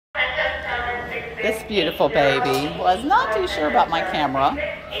This beautiful baby was not too sure about my camera,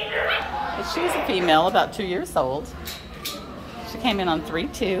 but she's a female, about 2 years old. She came in on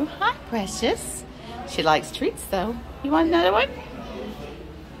 3-2. Hi, precious. She likes treats, though. You want another one?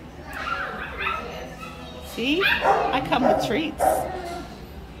 See? I come with treats.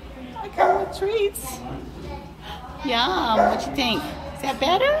 I come with treats. Yum. What you think? Is that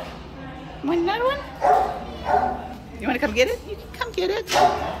better? Want another one? You want to come get it? You can come get it.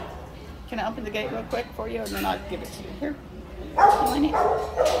 Can I open the gate real quick for you, and then I'll give it to you? Here. You want it? You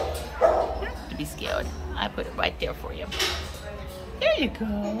don't have to be scared. I put it right there for you. There you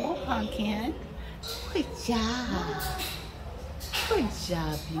go, pumpkin. Good job. Good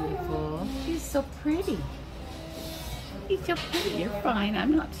job, beautiful. You're so pretty. You're so pretty. You're fine.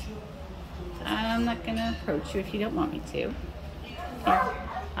 I'm not gonna approach you if you don't want me to. Here.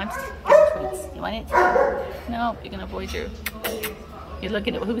 I'm just gonna treats. You want it? No, you're gonna avoid your. You're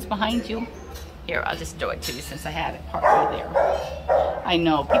looking at who's behind you. Here, I'll just throw it to you since I had it partway there. I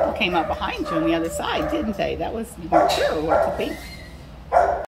know people came up behind you on the other side, didn't they? That was, you weren't sure what to think.